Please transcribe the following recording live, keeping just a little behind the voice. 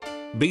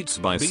Beats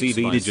by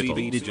CV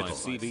Digital.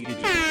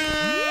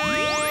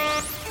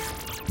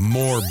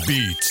 More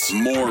beats,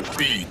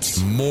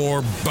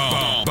 more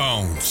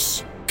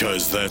bounce,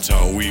 'cause that's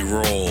how we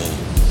roll.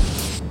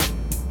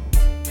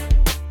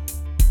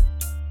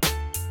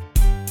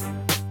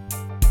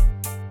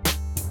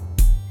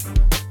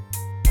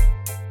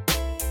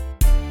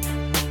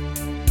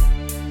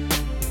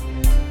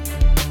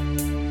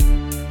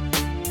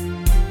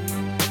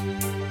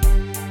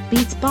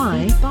 Beats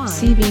by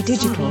CV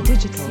Digital.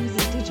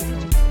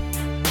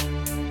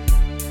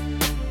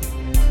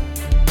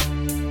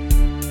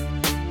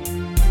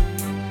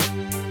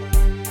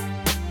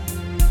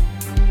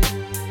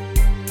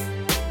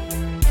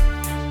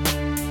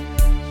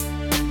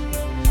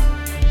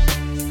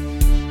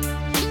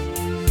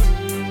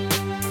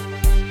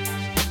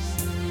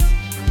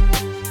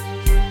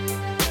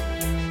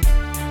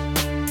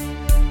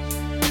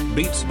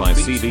 Beats by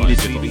CV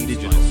Digital.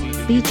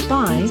 Beats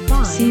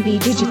by CV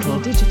Digital.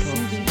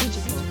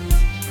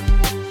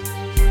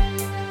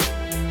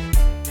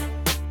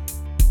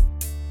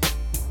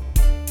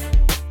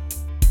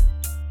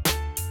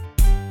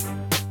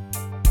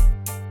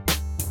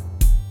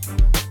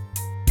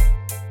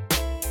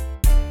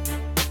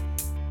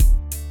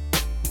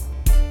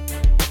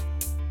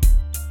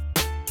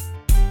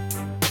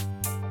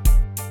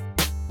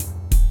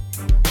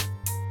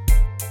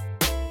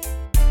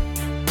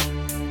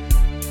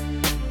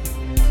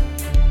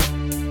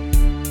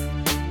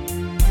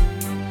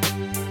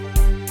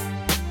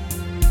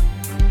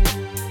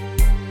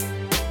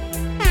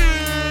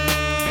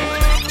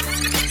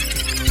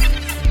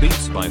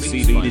 Beats by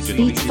CV Digital.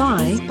 Beats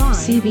by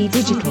CV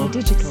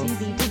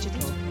Digital.